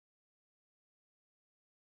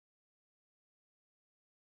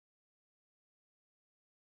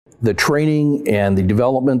the training and the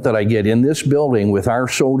development that I get in this building with our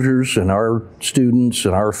soldiers and our students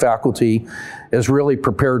and our faculty has really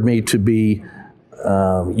prepared me to be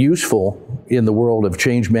useful in the world of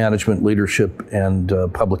change management, leadership, and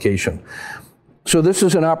publication. So this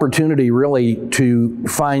is an opportunity really to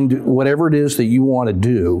find whatever it is that you want to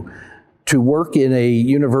do, to work in a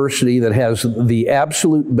university that has the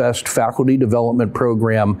absolute best faculty development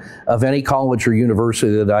program of any college or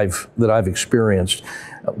university that I've experienced.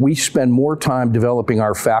 We spend more time developing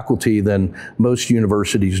our faculty than most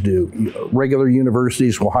universities do. Regular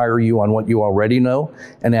universities will hire you on what you already know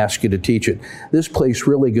and ask you to teach it. This place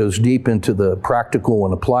really goes deep into the practical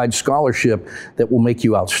and applied scholarship that will make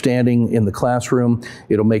you outstanding in the classroom.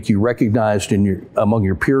 It'll make you recognized among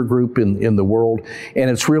your peer group in the world.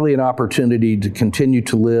 And it's really an opportunity to continue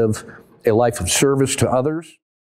to live a life of service to others.